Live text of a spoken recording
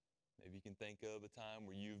you can think of a time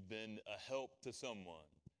where you've been a help to someone,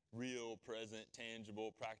 real, present,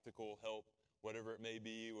 tangible, practical help, whatever it may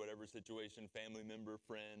be, whatever situation, family member,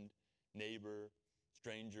 friend, neighbor,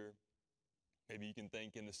 stranger. Maybe you can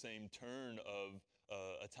think in the same turn of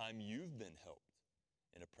a time you've been helped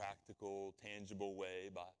in a practical, tangible way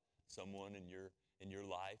by someone in your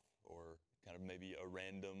life, or kind of maybe a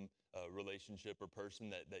random relationship or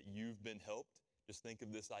person that you've been helped. Just think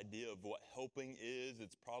of this idea of what helping is.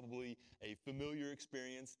 It's probably a familiar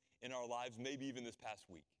experience in our lives, maybe even this past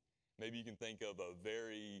week. Maybe you can think of a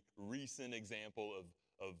very recent example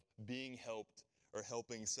of being helped or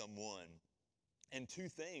helping someone. And two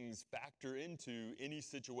things factor into any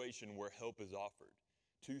situation where help is offered.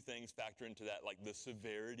 Two things factor into that, like the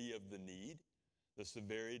severity of the need,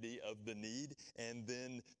 and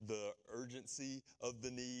then the urgency of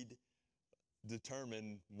the need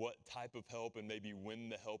determine what type of help and maybe when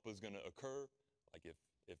the help is going to occur. Like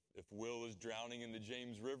if Will is drowning in the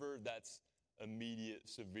James River, that's immediate,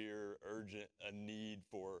 severe, urgent, a need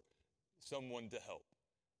for someone to help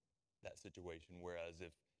that situation. Whereas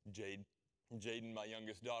if Jaden, my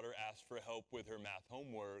youngest daughter, asks for help with her math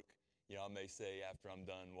homework, I may say after I'm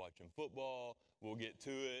done watching football, we'll get to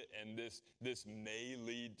it, and this might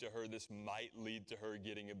lead to her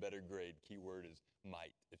getting a better grade. Key word is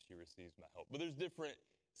might, if she receives my help. But there's different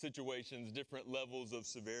situations, different levels of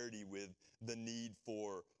severity with the need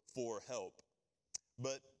for help.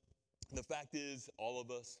 But the fact is, all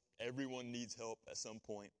of us, everyone needs help at some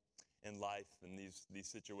point in life, and these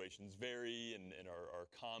situations vary and are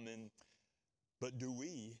common. But do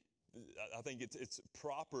we? I think it's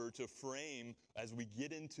proper to frame, as we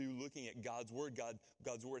get into looking at God's Word,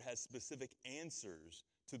 God's Word has specific answers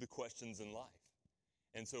to the questions in life.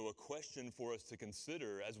 And so a question for us to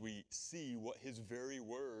consider as we see what His very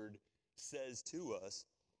Word says to us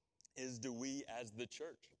is, do we as the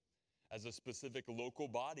church, as a specific local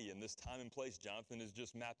body in this time and place Jonathan has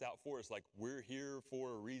just mapped out for us, like we're here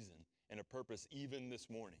for a reason and a purpose even this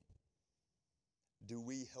morning. Do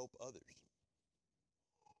we help others?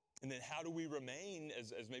 And then how do we remain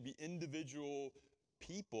as maybe individual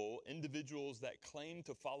people, individuals that claim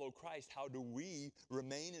to follow Christ, how do we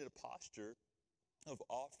remain in a posture of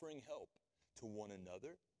offering help to one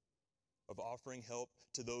another, of offering help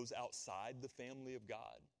to those outside the family of God,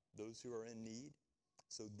 those who are in need?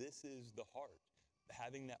 So this is the heart,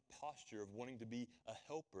 having that posture of wanting to be a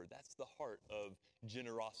helper. That's the heart of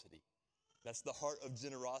generosity. That's the heart of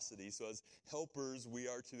generosity. So as helpers, we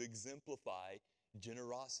are to exemplify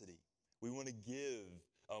generosity. We want to give.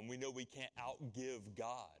 We know we can't outgive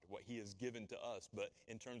God, what He has given to us. But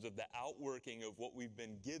in terms of the outworking of what we've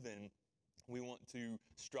been given, we want to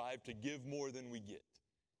strive to give more than we get.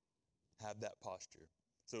 Have that posture.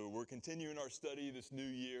 So we're continuing our study this new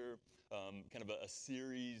year, kind of a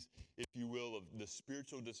series, if you will, of the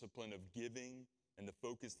spiritual discipline of giving. And the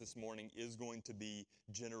focus this morning is going to be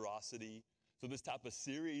generosity. So this type of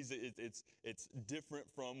series, it's different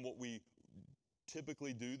from what we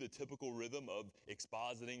typically do, the typical rhythm of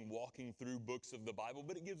expositing, walking through books of the Bible,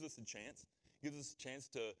 but it gives us a chance. It gives us a chance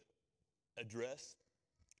to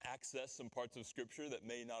access some parts of Scripture that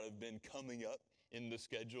may not have been coming up in the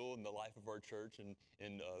schedule and the life of our church and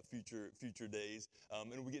in future days.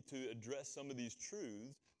 And we get to address some of these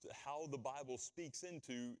truths, how the Bible speaks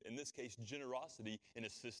into, in this case, generosity in a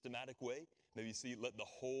systematic way. Maybe let the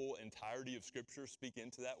whole entirety of Scripture speak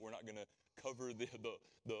into that. We're not going to cover the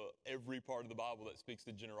every part of the Bible that speaks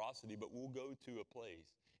to generosity, but we'll go to a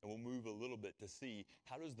place and we'll move a little bit to see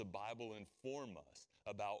how does the Bible inform us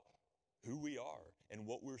about who we are and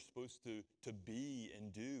what we're supposed to be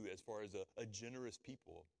and do as far as a generous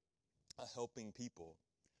people, a helping people.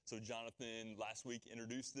 So Jonathan last week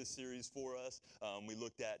introduced this series for us. We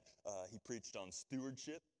looked at, he preached on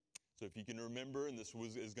stewardship. So if you can remember, and this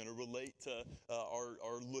is going to relate to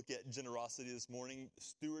our look at generosity this morning,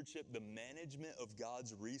 stewardship, the management of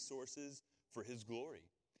God's resources for His glory.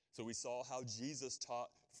 So we saw how Jesus taught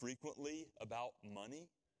frequently about money,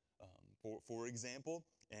 for example,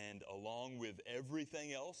 and along with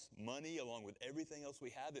everything else, money, along with everything else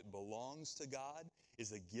we have, it belongs to God,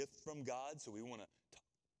 is a gift from God. So we want to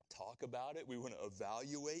talk about it. We want to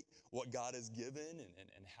evaluate what God has given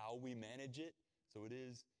and how we manage it. So it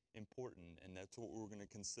is important, and that's what we're going to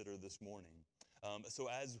consider this morning. So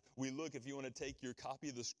as we look, if you want to take your copy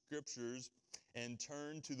of the Scriptures and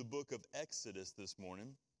turn to the book of Exodus this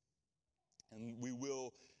morning, and we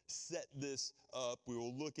will set this up. We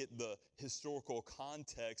will look at the historical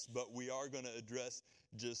context, but we are going to address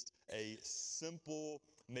just a simple,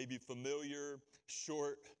 maybe familiar,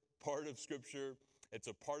 short part of Scripture. It's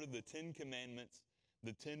a part of the 10 Commandments,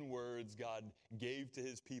 the 10 words God gave to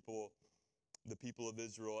His people the people of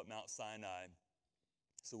Israel at Mount Sinai.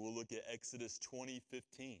 So we'll look at Exodus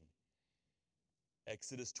 20:15.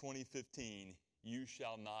 Exodus 20:15, you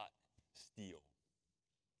shall not steal.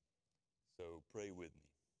 So pray with me.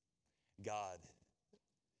 God,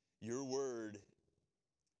 your word,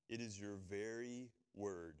 it is your very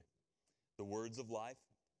word. The words of life,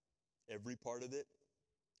 every part of it,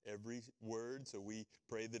 every word. So we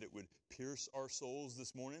pray that it would pierce our souls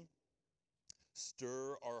this morning,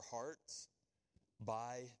 stir our hearts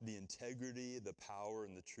by the integrity, the power,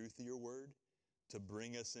 and the truth of your word to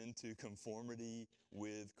bring us into conformity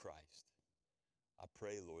with Christ. I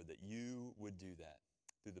pray, Lord, that you would do that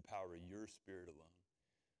through the power of your Spirit alone.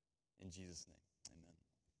 In Jesus' name, amen.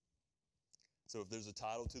 So if there's a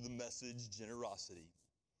title to the message, generosity.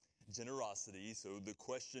 Generosity, so the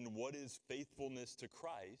question, what is faithfulness to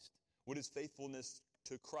Christ? What is faithfulness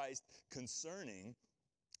to Christ concerning,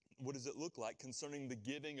 what does it look like concerning the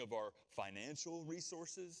giving of our financial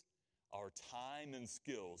resources, our time and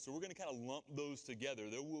skills? So we're going to kind of lump those together.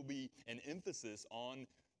 There will be an emphasis on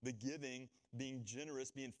the giving, being generous,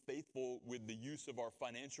 being faithful with the use of our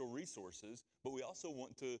financial resources, but we also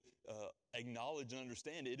want to acknowledge and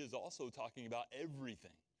understand it is also talking about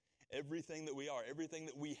everything. Everything that we are, everything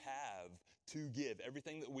that we have to give,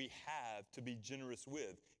 everything that we have to be generous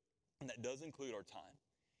with. And that does include our time.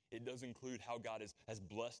 It does include how God has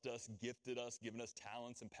blessed us, gifted us, given us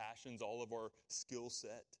talents and passions, all of our skill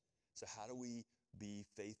set. So how do we be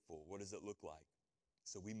faithful? What does it look like?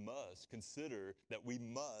 So we must consider that we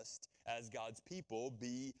must, as God's people,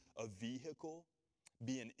 be a vehicle,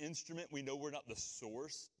 be an instrument. We know we're not the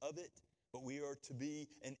source of it, but we are to be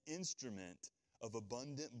an instrument of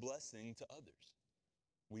abundant blessing to others.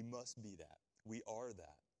 We must be that. We are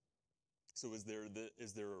that. So is there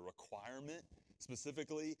a requirement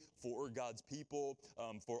specifically for God's people,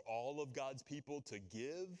 for all of God's people to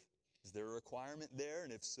give? Is there a requirement there?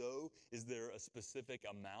 And if so, is there a specific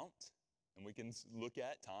amount? And we can look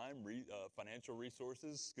at time, financial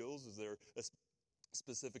resources, skills. Is there a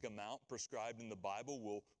specific amount prescribed in the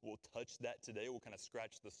Bible? We'll touch that today. We'll kind of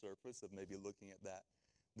scratch the surface of maybe looking at that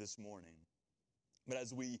this morning. But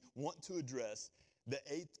as we want to address the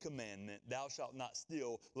 8th commandment, thou shalt not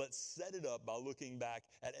steal, let's set it up by looking back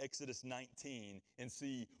at Exodus 19 and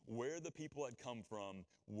see where the people had come from,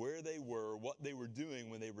 where they were, what they were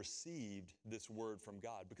doing when they received this word from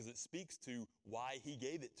God, because it speaks to why he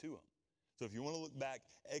gave it to them. So if you want to look back,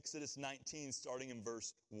 Exodus 19, starting in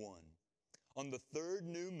verse 1. On the 3rd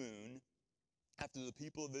new moon, after the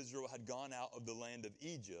people of Israel had gone out of the land of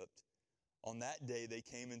Egypt, on that day they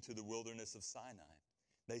came into the wilderness of Sinai.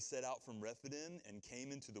 They set out from Rephidim and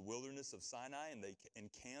came into the wilderness of Sinai, and they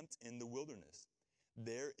encamped in the wilderness.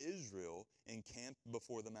 There Israel encamped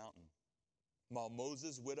before the mountain. While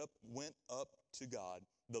Moses went up to God,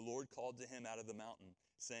 the Lord called to him out of the mountain,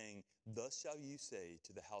 saying, Thus shall you say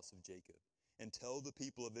to the house of Jacob, and tell the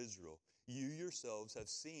people of Israel, you yourselves have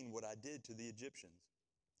seen what I did to the Egyptians,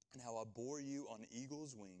 and how I bore you on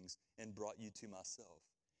eagle's wings and brought you to myself.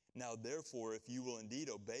 Now therefore, if you will indeed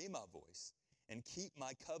obey my voice and keep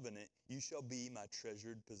my covenant, you shall be my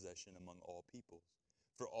treasured possession among all peoples.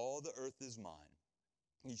 For all the earth is mine.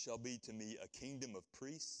 You shall be to me a kingdom of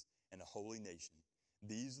priests and a holy nation.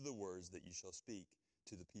 These are the words that you shall speak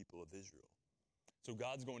to the people of Israel. So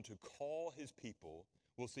God's going to call his people.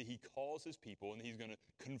 We'll see he calls his people, and he's going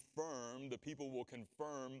to confirm, the people will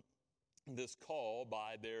confirm this call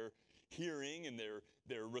by their hearing and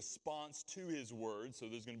their response to his word. So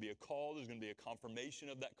there's going to be a call, there's going to be a confirmation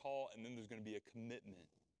of that call, and then there's going to be a commitment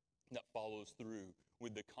that follows through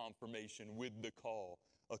with the confirmation, with the call,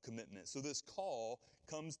 a commitment. So this call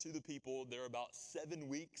comes to the people. They're about 7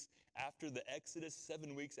 weeks after the Exodus,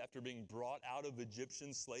 7 weeks after being brought out of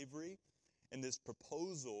Egyptian slavery. And this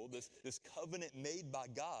proposal, this covenant made by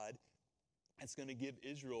God, it's going to give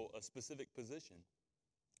Israel a specific position.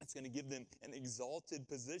 It's going to give them an exalted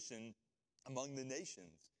position among the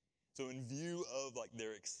nations. So in view of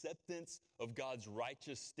their acceptance of God's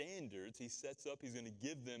righteous standards, he sets up, he's going to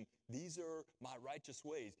give them, these are my righteous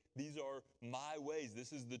ways. These are my ways.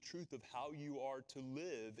 This is the truth of how you are to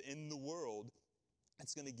live in the world.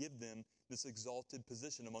 It's going to give them this exalted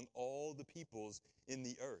position among all the peoples in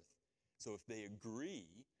the earth. So if they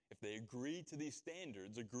agree to these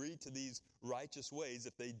standards, agree to these righteous ways,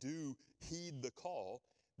 if they do heed the call,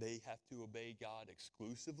 they have to obey God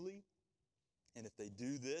exclusively. And if they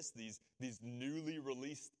do this, these newly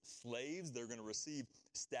released slaves, they're going to receive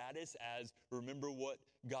status as, remember what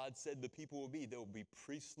God said the people will be. They will be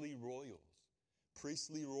priestly royals.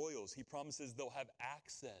 Priestly royals. He promises they'll have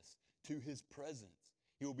access to his presence.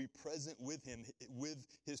 He will be present with him, with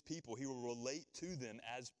his people. He will relate to them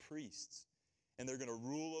as priests. and they're going to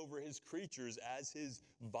rule over his creatures as his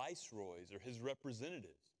viceroys or his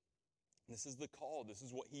representatives. This is the call. This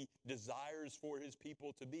is what he desires for his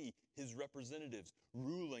people to be, his representatives,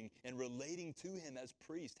 ruling and relating to him as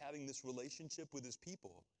priests, having this relationship with his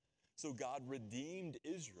people. So God redeemed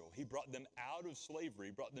Israel. He brought them out of slavery,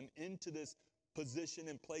 brought them into this position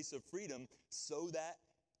and place of freedom so that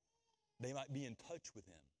they might be in touch with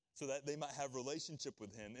him, so that they might have relationship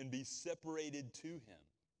with him and be separated to him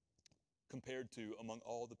compared to among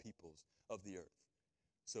all the peoples of the earth.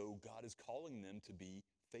 So God is calling them to be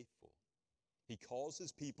faithful. He calls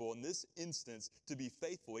his people in this instance to be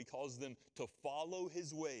faithful. He calls them to follow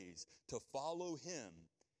his ways, to follow him.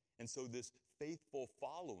 And so this faithful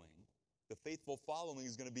following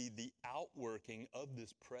is going to be the outworking of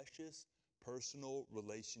this precious personal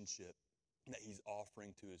relationship that he's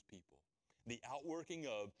offering to his people. The outworking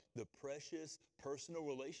of the precious personal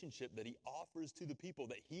relationship that he offers to the people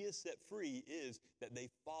that he has set free is that they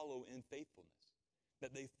follow in faithfulness,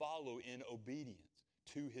 that they follow in obedience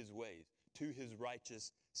to his ways, to his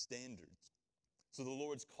righteous standards. So the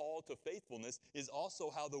Lord's call to faithfulness is also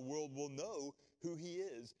how the world will know who he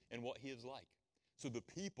is and what he is like. So the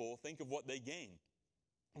people, think of what they gain.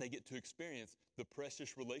 They get to experience the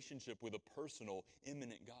precious relationship with a personal,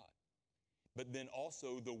 immanent God. But then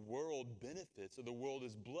also the world benefits, or the world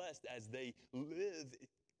is blessed as they live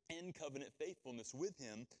in covenant faithfulness with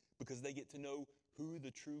him because they get to know who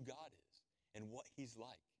the true God is and what he's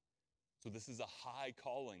like. So this is a high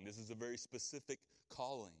calling. This is a very specific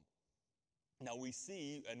calling. Now we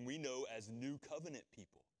see and we know as new covenant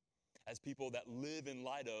people, as people that live in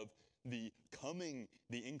light of the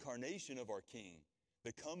incarnation of our King,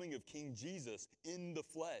 the coming of King Jesus in the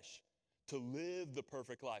flesh to live the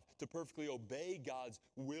perfect life, to perfectly obey God's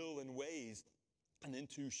will and ways, and then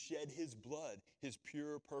to shed his blood, his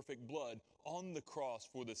pure, perfect blood on the cross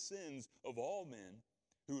for the sins of all men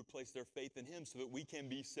who would place their faith in him so that we can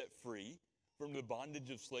be set free from the bondage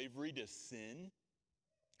of slavery to sin.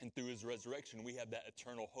 And through his resurrection, we have that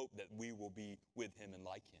eternal hope that we will be with him and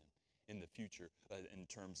like him in the future in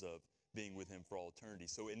terms of being with him for all eternity.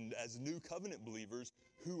 So as new covenant believers,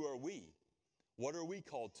 who are we? What are we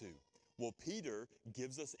called to? Well, Peter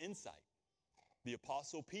gives us insight. The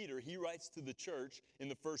Apostle Peter, he writes to the church in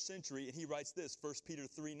the first century, and he writes this, 1 Peter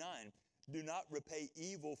 3:9, "Do not repay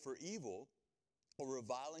evil for evil or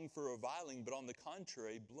reviling for reviling, but on the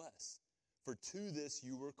contrary, bless. For to this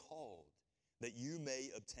you were called, that you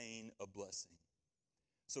may obtain a blessing."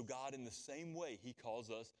 So God, in the same way, he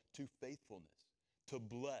calls us to faithfulness, to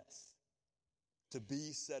bless, to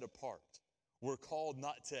be set apart. We're called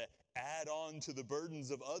not to add on to the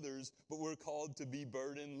burdens of others, but we're called to be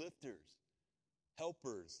burden lifters,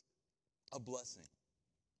 helpers, a blessing.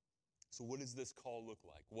 So what does this call look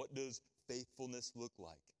like? What does faithfulness look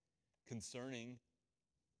like concerning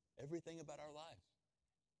everything about our lives,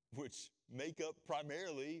 which make up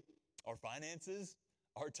primarily our finances,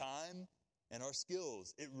 our time, and our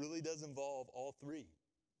skills? It really does involve all three.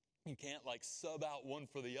 You can't sub out one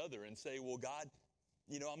for the other and say, well, God,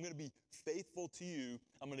 I'm going to be faithful to you.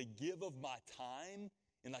 I'm going to give of my time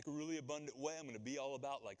in a really abundant way. I'm going to be all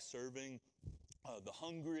about serving the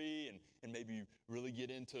hungry and maybe really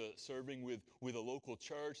get into serving with a local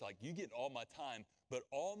church. You get all my time, but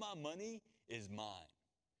all my money is mine.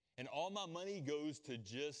 And all my money goes to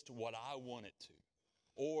just what I want it to.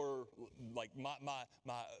 Or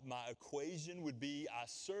my equation would be I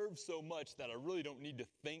serve so much that I really don't need to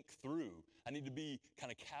think through. I need to be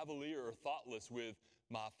kind of cavalier or thoughtless with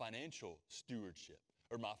my financial stewardship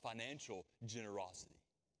or my financial generosity.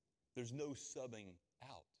 There's no subbing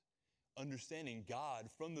out. Understanding God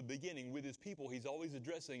from the beginning with his people, he's always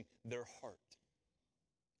addressing their heart.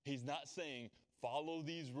 He's not saying, follow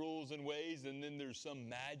these rules and ways, and then there's some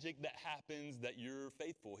magic that happens that you're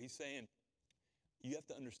faithful. He's saying, you have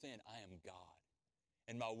to understand I am God,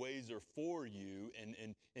 and my ways are for you,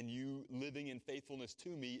 and you living in faithfulness to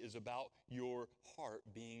me is about your heart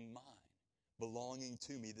being mine, belonging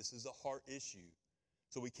to me. This is a heart issue.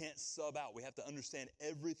 So we can't sub out. We have to understand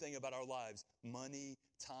everything about our lives. Money,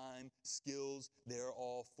 time, skills, they're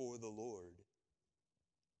all for the Lord.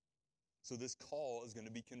 So this call is going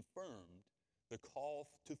to be confirmed. The call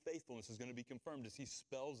to faithfulness is going to be confirmed as he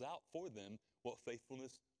spells out for them what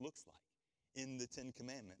faithfulness looks like in the 10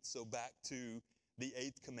 Commandments. So back to the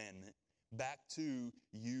 8th commandment, back to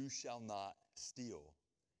you shall not steal,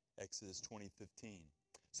 Exodus 20:15.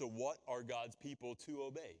 So what are God's people to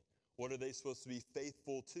obey? What are they supposed to be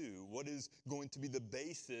faithful to? What is going to be the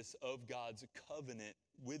basis of God's covenant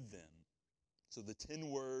with them? So the 10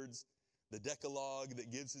 words, the Decalogue that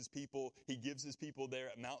he gives his people there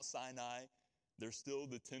at Mount Sinai, There's still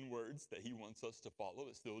the 10 words that he wants us to follow.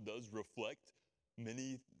 It still does reflect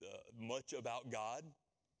much about God.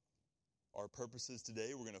 Our purposes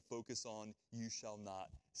today, we're going to focus on you shall not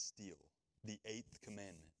steal, the 8th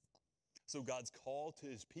commandment. So God's call to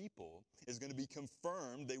his people is going to be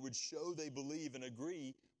confirmed. They would show they believe and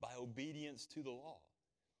agree by obedience to the law.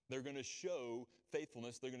 They're going to show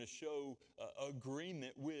faithfulness. They're going to show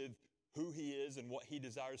agreement with who he is and what he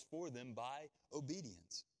desires for them by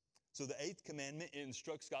obedience. So the 8th commandment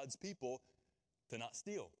instructs God's people to not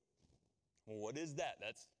steal. Well, what is that?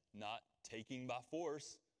 That's not taking by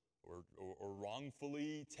force or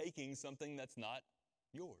wrongfully taking something that's not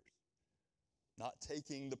yours. Not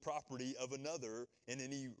taking the property of another in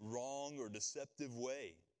any wrong or deceptive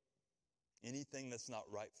way. Anything that's not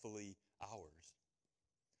rightfully ours.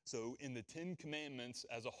 So in the 10 commandments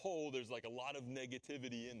as a whole, there's like a lot of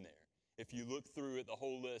negativity in there. If you look through it, the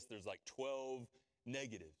whole list, there's like 12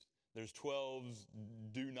 negatives. There's 12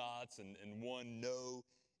 do nots and 1 no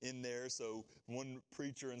in there. So one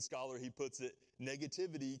preacher and scholar, he puts it,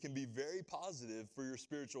 negativity can be very positive for your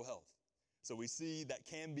spiritual health. So we see that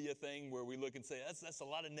can be a thing where we look and say, that's a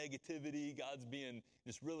lot of negativity. God's being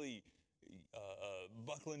just really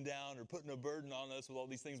buckling down or putting a burden on us with all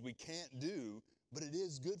these things we can't do. But it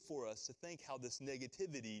is good for us to think how this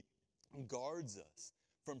negativity guards us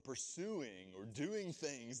from pursuing or doing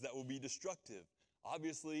things that will be destructive.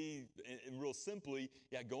 Obviously, and real simply,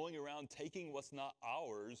 going around taking what's not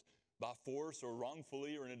ours by force or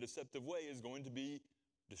wrongfully or in a deceptive way is going to be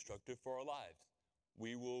destructive for our lives.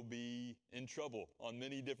 We will be in trouble on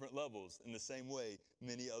many different levels in the same way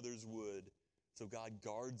many others would. So God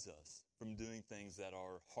guards us from doing things that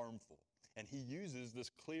are harmful. And he uses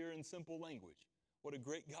this clear and simple language. What a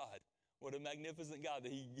great God. What a magnificent God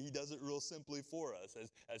that he does it real simply for us.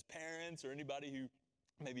 As parents or anybody who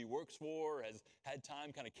maybe works for or has had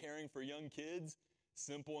time kind of caring for young kids,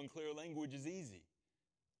 simple and clear language is easy.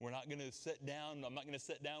 I'm not going to sit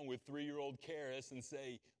down with 3-year-old Karis and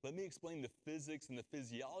say, let me explain the physics and the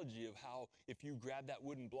physiology of how if you grab that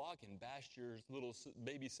wooden block and bash your little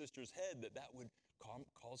baby sister's head, that would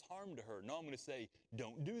cause harm to her. No, I'm going to say,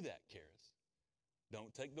 don't do that, Karis.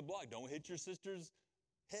 Don't take the block. Don't hit your sister's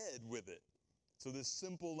head with it. So this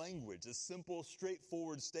simple language, this simple,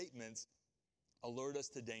 straightforward statements alert us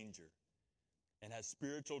to danger. And as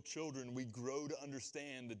spiritual children, we grow to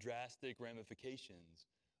understand the drastic ramifications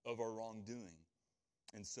of our wrongdoing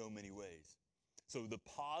in so many ways. So the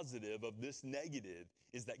positive of this negative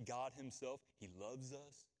is that God himself, he loves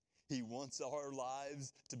us. He wants our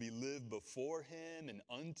lives to be lived before him and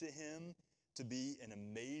unto him, to be an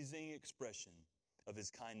amazing expression of his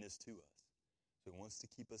kindness to us. So he wants to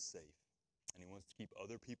keep us safe, and he wants to keep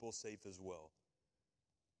other people safe as well.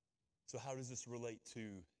 So how does this relate to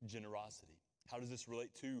generosity? How does this relate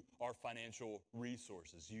to our financial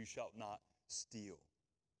resources? You shall not steal.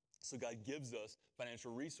 So God gives us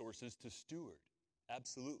financial resources to steward,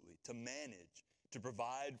 absolutely, to manage, to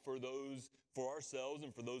provide for ourselves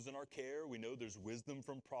and for those in our care. We know there's wisdom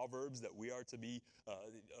from Proverbs that we are to be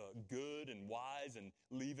good and wise and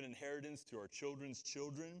leave an inheritance to our children's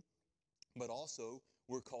children. But also,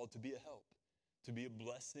 we're called to be a help, to be a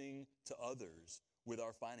blessing to others with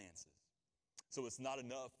our finances. So it's not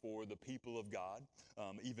enough for the people of God,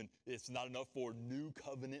 it's not enough for new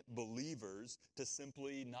covenant believers to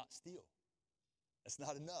simply not steal. That's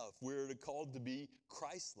not enough. We're called to be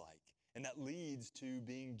Christ-like, and that leads to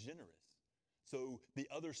being generous. So the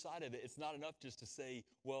other side of it, it's not enough just to say,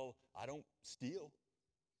 well, I don't steal.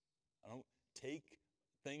 I don't take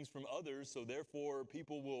things from others, so therefore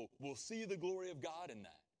people will see the glory of God in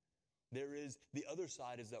that. There is the other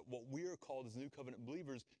side, is that what we are called as new covenant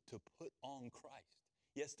believers to put on Christ.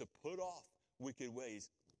 Yes, to put off wicked ways,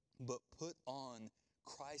 but put on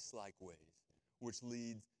Christ-like ways, which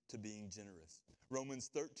leads to being generous. Romans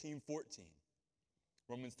 13:14.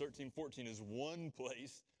 Romans 13:14 is one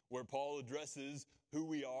place where Paul addresses who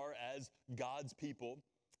we are as God's people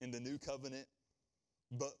in the new covenant,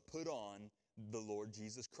 but put on the Lord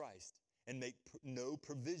Jesus Christ and make no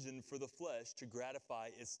provision for the flesh to gratify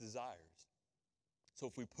its desires. So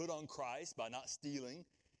if we put on Christ by not stealing,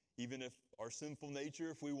 even if our sinful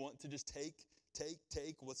nature, if we want to just take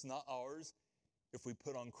what's not ours, if we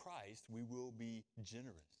put on Christ, we will be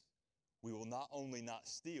generous. We will not only not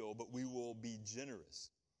steal, but we will be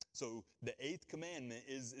generous. So the 8th commandment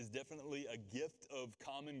is definitely a gift of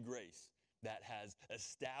common grace that has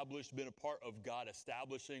been a part of God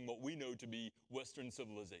establishing what we know to be Western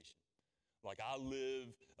civilization. Like I live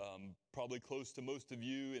probably close to most of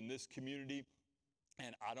you in this community,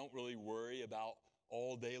 and I don't really worry about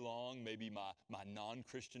all day long, maybe my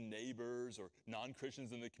non-Christian neighbors or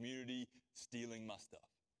non-Christians in the community stealing my stuff.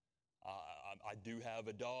 I do have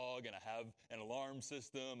a dog and I have an alarm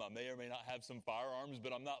system. I may or may not have some firearms,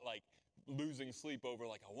 but I'm not like losing sleep over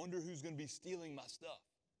like, I wonder who's going to be stealing my stuff.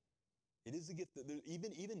 It is a gift that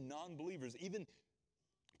even non-believers, even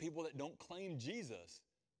people that don't claim Jesus,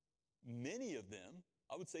 many of them,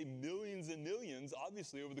 I would say millions and millions,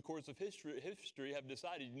 obviously over the course of history have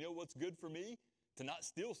decided, you know what's good for me? To not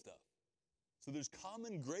steal stuff. So there's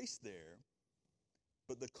common grace there,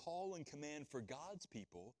 but the call and command for God's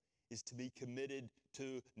people is to be committed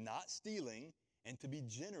to not stealing and to be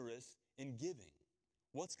generous in giving.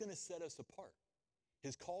 What's going to set us apart?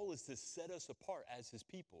 His call is to set us apart as his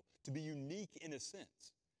people, to be unique in a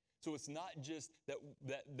sense. So it's not just that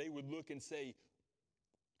they would look and say,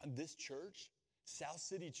 this church, South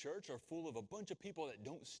City Church, are full of a bunch of people that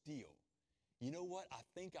don't steal. You know what? I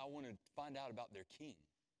think I want to find out about their king.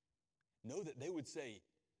 Know that they would say,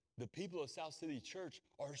 the people of South City Church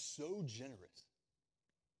are so generous.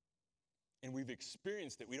 And we've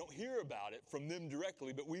experienced it. We don't hear about it from them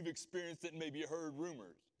directly, but we've experienced it and maybe heard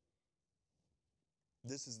rumors.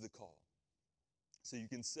 This is the call. So you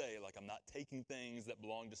can say, like, I'm not taking things that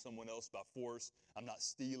belong to someone else by force. I'm not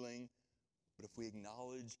stealing. But if we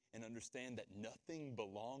acknowledge and understand that nothing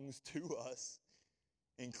belongs to us,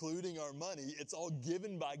 including our money, it's all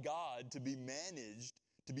given by God to be managed,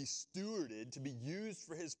 to be stewarded, to be used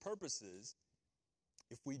for his purposes.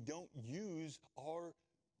 If we don't use our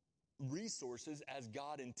resources as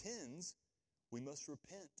God intends, we must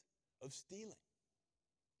repent of stealing.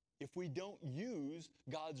 If we don't use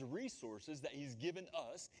God's resources that he's given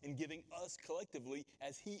us and giving us collectively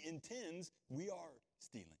as he intends, we are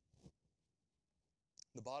stealing.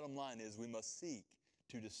 The bottom line is we must seek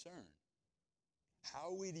to discern. How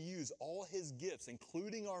are we to use all his gifts,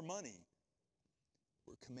 including our money?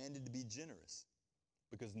 We're commanded to be generous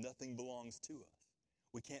because nothing belongs to us.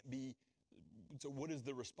 We can't be, so what is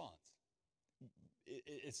the response?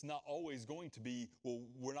 It's not always going to be, well,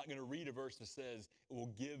 we're not going to read a verse that says,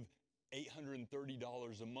 we'll give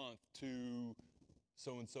 $830 a month to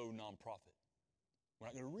so-and-so nonprofit. We're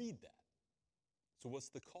not going to read that. So what's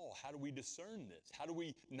the call? How do we discern this? How do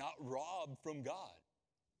we not rob from God?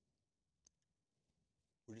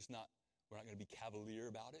 We're not going to be cavalier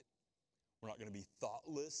about it. We're not going to be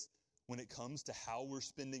thoughtless when it comes to how we're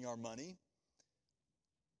spending our money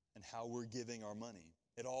and how we're giving our money.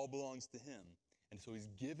 It all belongs to him. And so he's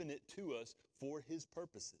given it to us for his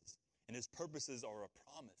purposes. And his purposes are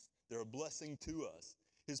a promise. They're a blessing to us.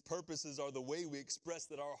 His purposes are the way we express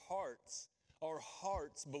that our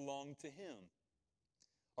hearts belong to him.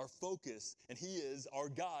 Our focus, and he is our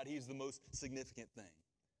God. He's the most significant thing.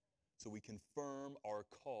 So we confirm our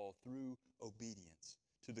call through obedience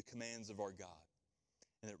to the commands of our God.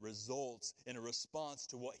 And it results in a response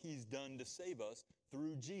to what he's done to save us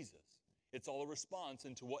through Jesus. It's all a response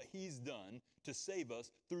into what he's done to save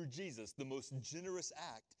us through Jesus, the most generous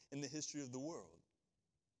act in the history of the world.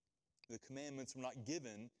 The commandments were not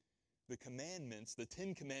given, the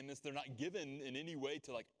 10 commandments, they're not given in any way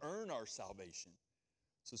to like earn our salvation.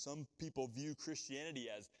 So some people view Christianity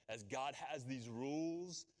as God has these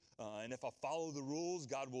rules, and if I follow the rules,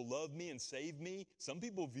 God will love me and save me. Some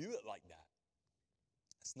people view it like that.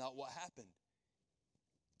 That's not what happened.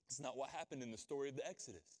 It's not what happened in the story of the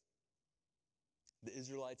Exodus. The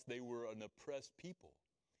Israelites, they were an oppressed people.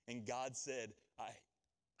 And God said,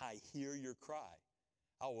 I hear your cry.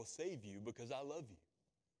 I will save you because I love you.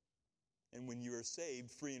 And when you are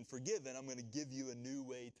saved, free and forgiven, I'm going to give you a new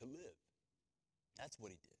way to live. That's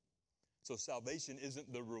what he did. So salvation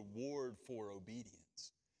isn't the reward for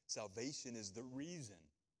obedience. Salvation is the reason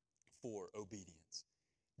for obedience.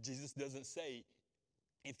 Jesus doesn't say,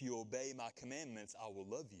 if you obey my commandments, I will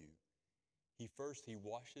love you. He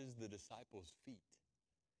washes the disciples' feet.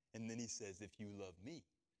 And then he says, if you love me,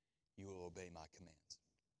 you will obey my commands.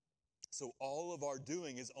 So all of our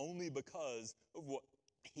doing is only because of what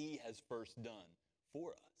he has first done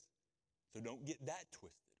for us. So don't get that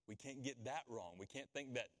twisted. We can't get that wrong. We can't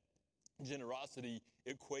think that generosity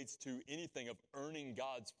equates to anything of earning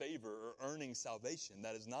God's favor or earning salvation.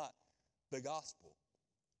 That is not the gospel.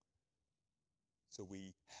 So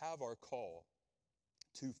we have our call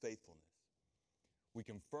to faithfulness. We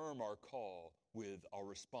confirm our call with our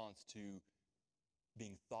response to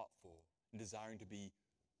being thoughtful, desiring to be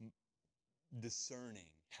discerning,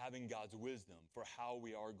 having God's wisdom for how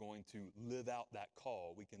we are going to live out that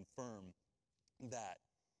call. We confirm that.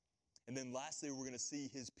 And then lastly, we're going to see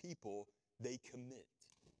his people, they commit.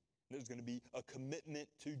 There's going to be a commitment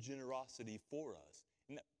to generosity for us.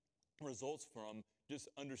 And that results from just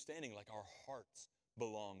understanding like our hearts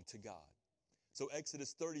belong to God. So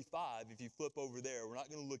Exodus 35, if you flip over there, we're not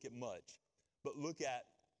going to look at much, but look at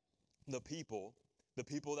the people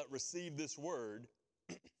that receive this word.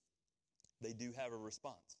 They do have a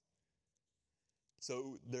response.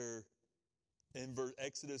 So they're in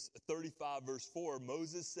Exodus 35, verse 4,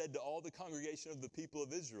 Moses said to all the congregation of the people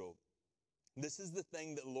of Israel, "This is the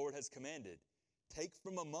thing that the Lord has commanded. Take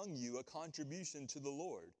from among you a contribution to the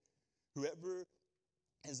Lord. Whoever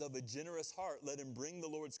is of a generous heart, let him bring the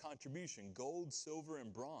Lord's contribution, gold, silver,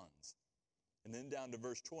 and bronze." And then down to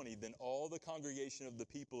verse 20, then all the congregation of the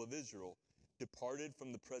people of Israel departed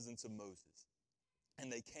from the presence of Moses.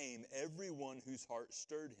 And they came, everyone whose heart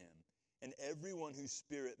stirred him, and everyone whose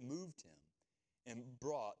spirit moved him, and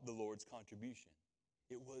brought the Lord's contribution.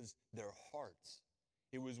 It was their hearts.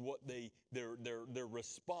 It was what their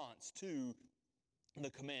response to the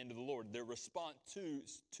command of the Lord, their response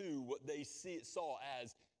to what they saw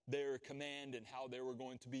as their command and how they were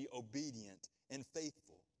going to be obedient and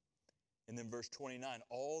faithful. And then verse 29,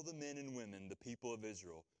 all the men and women, the people of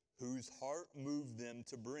Israel, whose heart moved them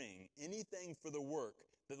to bring anything for the work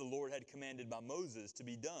that the Lord had commanded by Moses to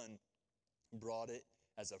be done, brought it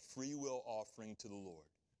as a free will offering to the Lord.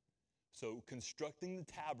 So constructing the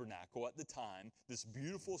tabernacle at the time, this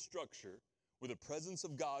beautiful structure where the presence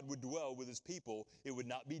of God would dwell with his people, it would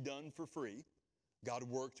not be done for free. God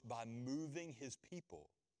worked by moving his people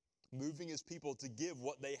to give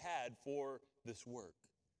what they had for this work.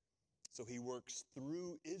 So he works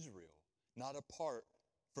through Israel, not apart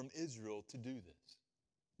from Israel to do this.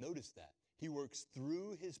 Notice that. He works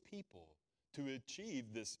through his people to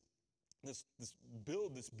achieve this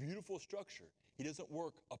build this beautiful structure. He doesn't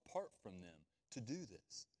work apart from them to do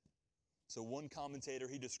this. So one commentator,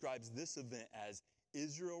 he describes this event as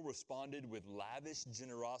Israel responded with lavish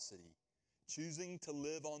generosity, choosing to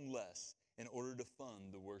live on less in order to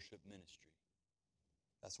fund the worship ministry.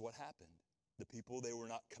 That's what happened. The people, they were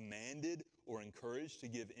not commanded or encouraged to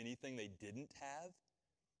give anything they didn't have.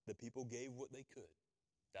 The people gave what they could.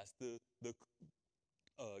 That's the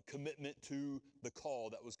commitment to the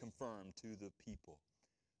call that was confirmed to the people.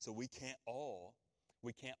 So we can't all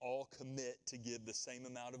commit to give the same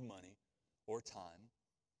amount of money or time.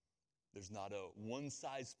 There's not a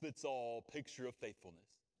one-size-fits-all picture of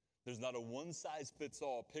faithfulness. There's not a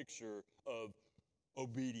one-size-fits-all picture of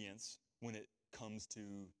obedience when it comes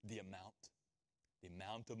to the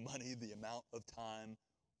amount of money, the amount of time,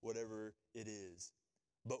 whatever it is.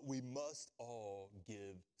 But we must all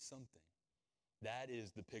give something. That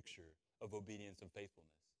is the picture of obedience and faithfulness,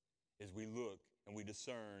 is we look and we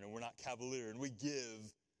discern and we're not cavalier and we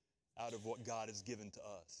give out of what God has given to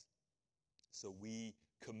us. So we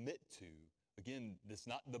commit to, again, it's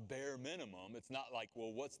not the bare minimum. It's not like,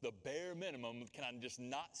 well, what's the bare minimum? Can I just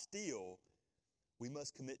not steal? We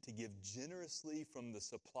must commit to give generously from the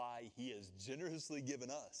supply he has generously given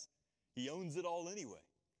us. He owns it all anyway.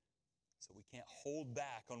 So we can't hold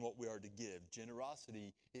back on what we are to give.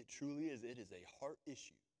 Generosity, it truly is. It is a heart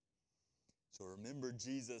issue. So remember,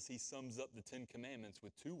 Jesus, he sums up the 10 Commandments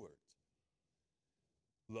with 2 words.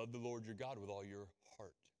 Love the Lord your God with all your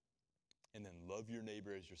heart. And then love your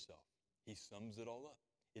neighbor as yourself. He sums it all up.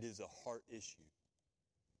 It is a heart issue.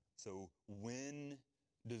 So when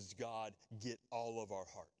does God get all of our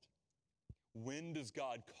heart? When does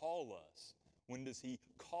God call us? When does he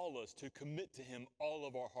call us to commit to him all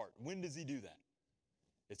of our heart? When does he do that?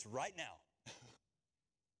 It's right now.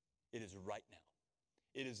 It is right now.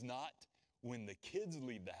 It is not when the kids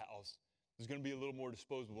leave the house. There's going to be a little more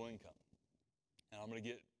disposable income. And I'm going to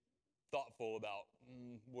get thoughtful about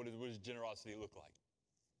what does generosity look like.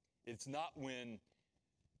 It's not when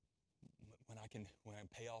I can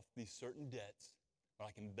pay off these certain debts, when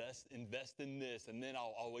I can invest in this, and then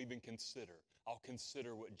I'll even consider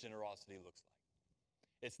what generosity looks like.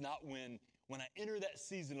 It's not when I enter that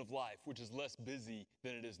season of life, which is less busy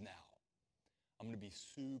than it is now. I'm going to be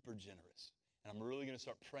super generous. And I'm really going to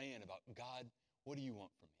start praying about, God, what do you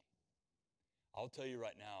want from me? I'll tell you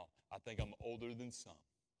right now, I think I'm older than some.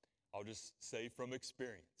 I'll just say from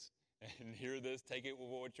experience. And hear this, take it with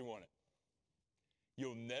what you want it.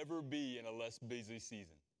 You'll never be in a less busy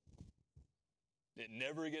season. It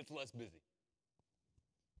never gets less busy.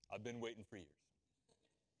 I've been waiting for years.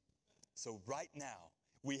 So right now,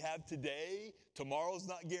 we have today. Tomorrow's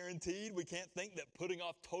not guaranteed. We can't think that putting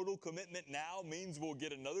off total commitment now means we'll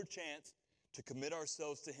get another chance to commit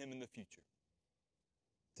ourselves to him in the future.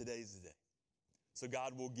 Today's the day. So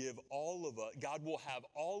God will give all of us. God will have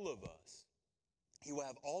all of us. He will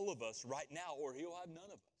have all of us right now, or he'll have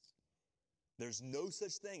none of us. There's no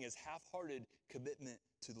such thing as half-hearted commitment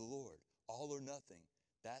to the Lord. All or nothing.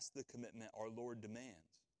 That's the commitment our Lord demands.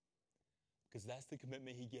 Because that's the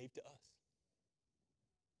commitment he gave to us.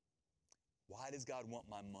 Why does God want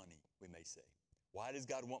my money, we may say? Why does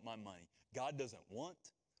God want my money? God doesn't want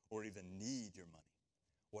or even need your money.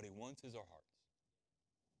 What he wants is our hearts.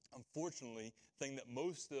 Unfortunately, the thing that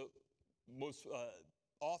most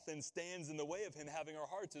often stands in the way of him having our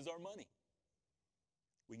hearts is our money.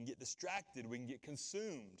 We can get distracted. We can get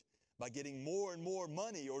consumed by getting more and more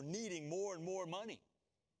money or needing more and more money.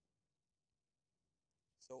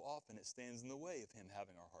 So often it stands in the way of him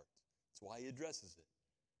having our hearts. That's why he addresses it.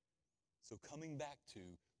 So coming back to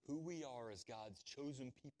who we are as God's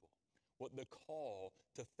chosen people, what the call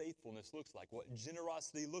to faithfulness looks like, what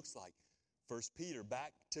generosity looks like. 1 Peter,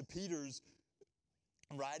 back to Peter's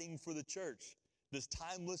writing for the church, this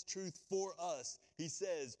timeless truth for us. He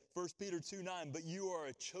says, 1 Peter 2:9, but you are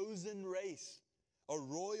a chosen race, a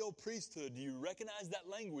royal priesthood. Do you recognize that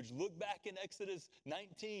language? Look back in Exodus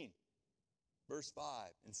 19, verse 5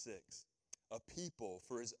 and 6. A people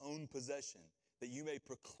for his own possession, that you may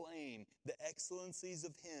proclaim the excellencies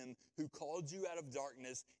of him who called you out of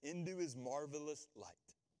darkness into his marvelous light.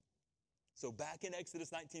 So back in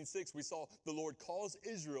Exodus 19:6, we saw the Lord calls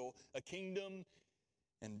Israel a kingdom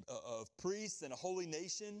and of priests and a holy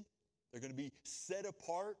nation. They're going to be set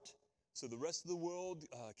apart so the rest of the world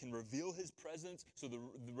can reveal his presence, so the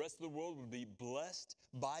rest of the world will be blessed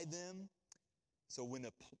by them. So when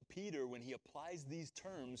Peter, when he applies these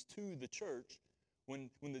terms to the church, when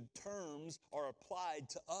the terms are applied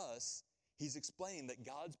to us, he's explaining that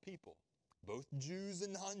God's people, both Jews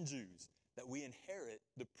and non-Jews, that we inherit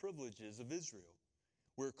the privileges of Israel.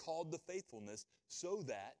 We're called to faithfulness so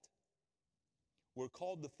that we're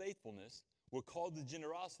called to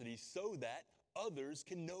generosity so that others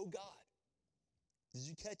can know God. Did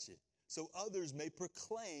you catch it? So others may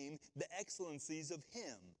proclaim the excellencies of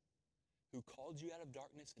him who called you out of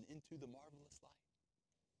darkness and into the marvelous light.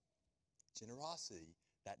 Generosity,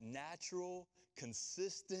 that natural,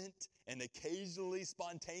 consistent, and occasionally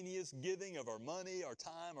spontaneous giving of our money, our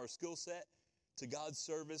time, our skill set to God's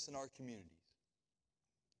service in our communities.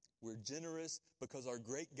 We're generous because our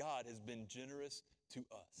great God has been generous to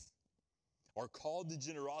us. Our call to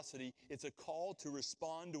generosity, it's a call to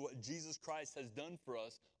respond to what Jesus Christ has done for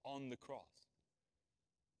us on the cross.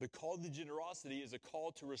 The call to generosity is a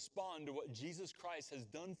call to respond to what Jesus Christ has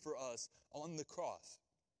done for us on the cross.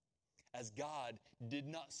 As God did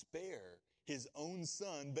not spare his own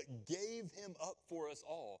son, but gave him up for us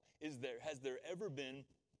all, has there ever been,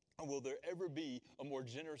 or will there ever be, a more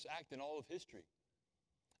generous act in all of history?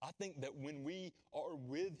 I think that when we are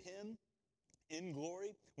with him in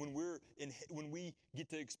glory, when we get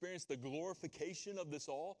to experience the glorification of this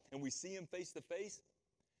all, and we see him face to face,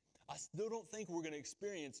 I still don't think we're going to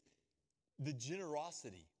experience the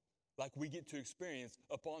generosity like we get to experience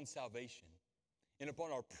upon salvation and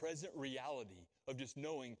upon our present reality of just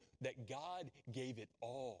knowing that God gave it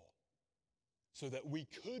all so that we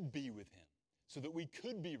could be with him, so that we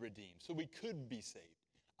could be redeemed, so we could be saved.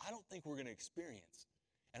 I don't think we're going to experience,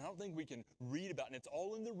 and I don't think we can read about, and it's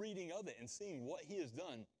all in the reading of it and seeing what he has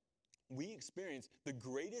done. We experience the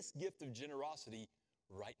greatest gift of generosity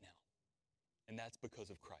right now, and that's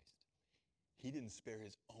because of Christ. He didn't spare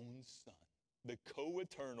his own son, the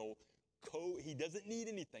co-eternal, he doesn't need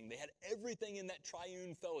anything. They had everything in that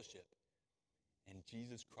triune fellowship. And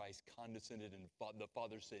Jesus Christ condescended, and the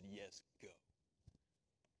Father said, yes, go.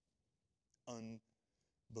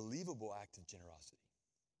 Unbelievable act of generosity.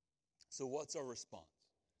 So what's our response?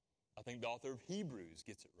 I think the author of Hebrews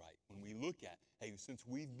gets it right when we look at, hey, since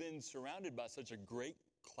we've been surrounded by such a great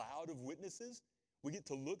cloud of witnesses, we get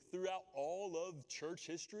to look throughout all of church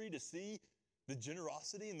history to see the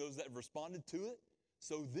generosity and those that have responded to it.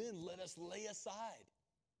 So then let us lay aside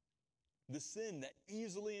the sin that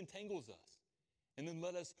easily entangles us. And then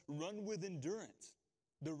let us run with endurance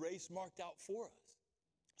the race marked out for us.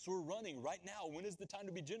 So we're running right now. When is the time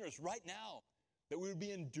to be generous? Right now. That we would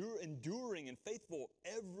be enduring and faithful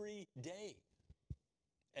every day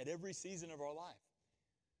at every season of our life.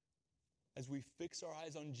 As we fix our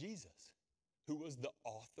eyes on Jesus, who was the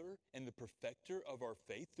author and the perfecter of our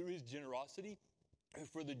faith through his generosity, and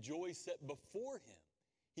for the joy set before him,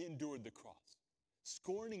 he endured the cross,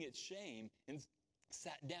 scorning its shame, and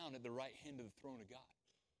sat down at the right hand of the throne of God.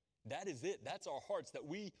 That is it. That's our hearts, that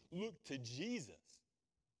we look to Jesus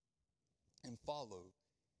and follow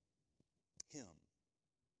him.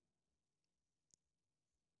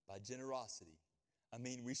 By generosity, I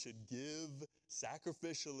mean we should give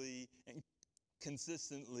sacrificially and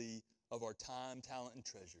consistently of our time, talent, and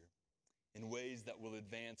treasure in ways that will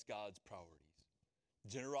advance God's priorities.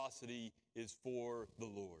 Generosity is for the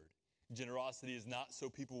Lord. Generosity is not so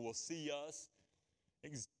people will see us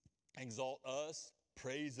exalt us,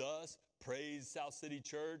 praise South City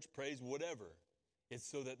Church, praise whatever. It's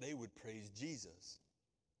so that they would praise Jesus.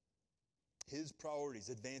 His priorities,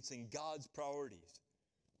 advancing God's priorities.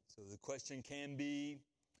 So the question can be,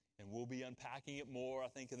 and we'll be unpacking it more, I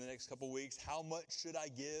think, in the next couple weeks, how much should I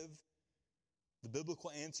give? The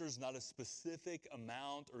biblical answer is not a specific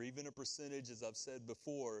amount or even a percentage, as I've said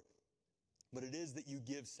before, but it is that you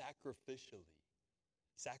give sacrificially.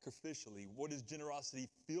 Sacrificially. What does generosity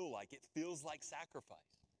feel like? It feels like sacrifice.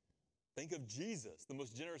 Think of Jesus, the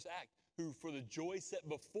most generous act, who for the joy set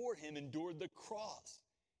before him endured the cross.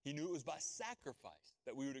 He knew it was by sacrifice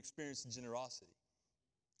that we would experience generosity.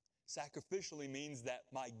 Sacrificially means that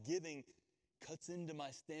my giving cuts into my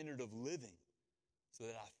standard of living so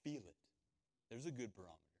that I feel it. There's a good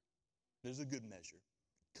barometer. There's a good measure.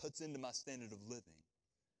 Cuts into my standard of living.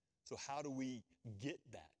 So how do we get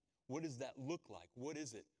that? What does that look like? What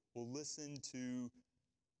is it? Well, listen to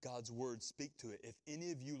God's word. Speak to it. If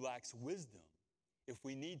any of you lacks wisdom, if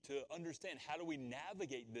we need to understand how do we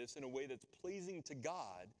navigate this in a way that's pleasing to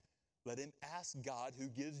God, let him ask God who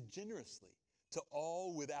gives generously to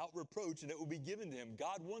all without reproach, and it will be given to him.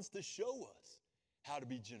 God wants to show us how to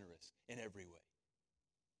be generous in every way.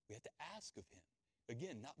 We have to ask of him.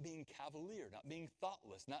 Again, not being cavalier, not being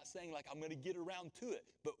thoughtless, not saying like I'm going to get around to it,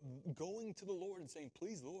 but going to the Lord and saying,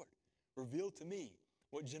 please, Lord, reveal to me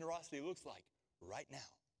what generosity looks like right now.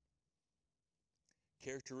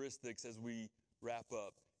 Characteristics, as we wrap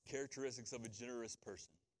up, characteristics of a generous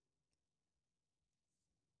person.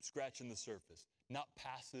 Scratching the surface, not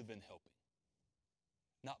passive in helping.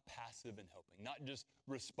 Not passive in helping, not just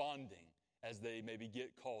responding as they maybe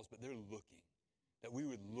get calls, but they're looking. That we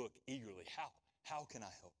would look eagerly. How can I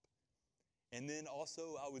help? And then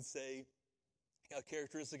also, I would say, a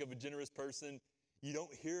characteristic of a generous person, you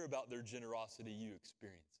don't hear about their generosity, you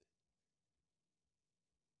experience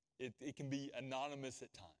it. It can be anonymous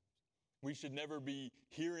at times. We should never be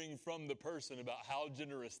hearing from the person about how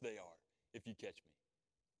generous they are, if you catch me.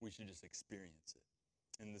 We should just experience it.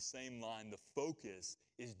 In the same line, the focus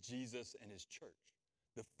is Jesus and his church.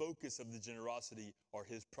 The focus of the generosity are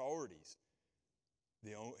his priorities.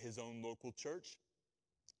 His own local church,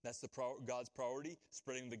 that's God's priority.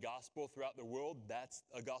 Spreading the gospel throughout the world, that's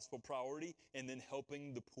a gospel priority. And then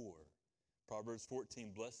helping the poor. Proverbs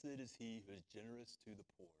 14, blessed is he who is generous to the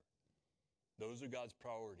poor. Those are God's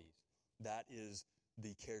priorities. That is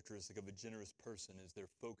the characteristic of a generous person, is they're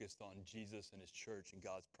focused on Jesus and his church and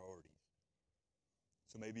God's priorities.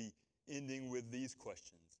 So maybe ending with these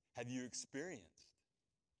questions. Have you experienced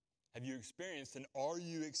and are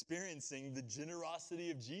you experiencing the generosity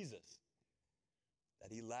of Jesus?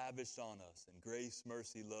 That he lavished on us in grace,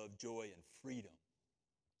 mercy, love, joy, and freedom.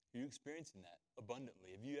 Are you experiencing that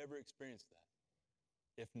abundantly? Have you ever experienced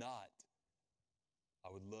that? If not,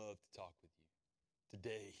 I would love to talk with you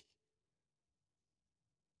today.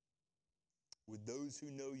 With those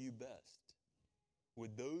who know you best.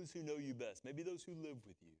 With those who know you best. Maybe those who live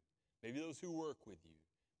with you. Maybe those who work with you.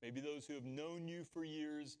 Maybe those who have known you for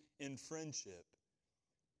years in friendship.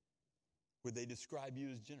 Would they describe you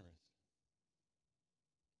as generous?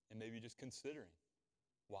 And maybe just considering,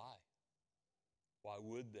 why? Why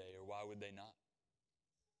would they or why would they not?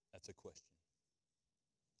 That's a question.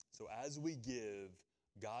 So as we give,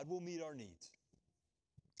 God will meet our needs.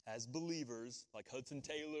 As believers, like Hudson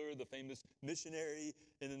Taylor, the famous missionary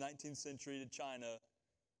in the 19th century to China,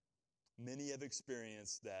 many have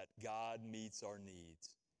experienced that God meets our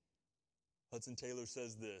needs. Hudson Taylor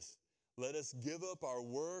says this, let us give up our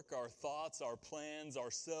work, our thoughts, our plans,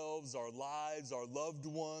 ourselves, our lives, our loved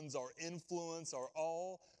ones, our influence, our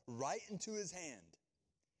all, right into his hand.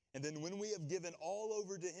 And then when we have given all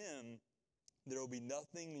over to him, there will be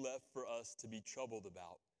nothing left for us to be troubled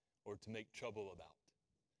about or to make trouble about.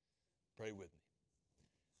 Pray with me.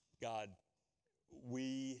 God,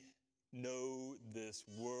 we know this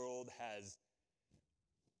world has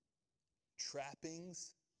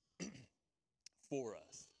trappings for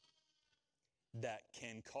us that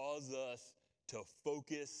can cause us to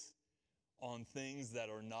focus on things that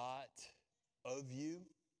are not of you,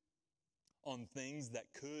 on things that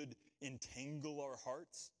could entangle our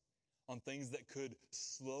hearts, on things that could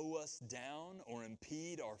slow us down or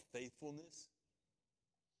impede our faithfulness.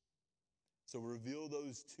 So reveal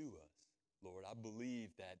those to us, Lord. I believe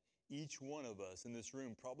that each one of us in this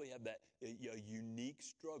room probably have that a unique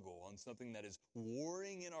struggle on something that is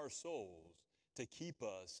warring in our souls to keep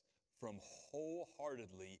us from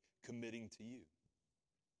wholeheartly committing to you.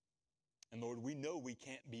 And Lord, we know we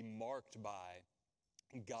can't be marked by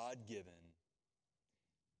God-given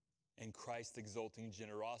and Christ-exalting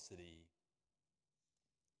generosity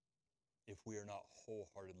if we are not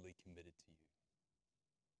wholeheartedly committed to you.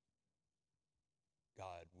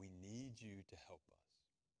 God, we need you to help us.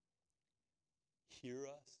 Hear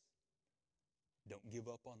us, don't give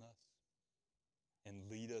up on us, and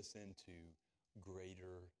lead us into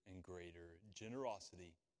greater and greater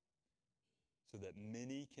generosity so that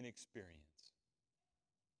many can experience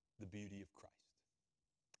the beauty of Christ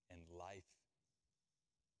and life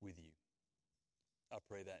with you. I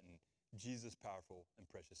pray that in Jesus' powerful and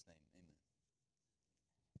precious name. Amen.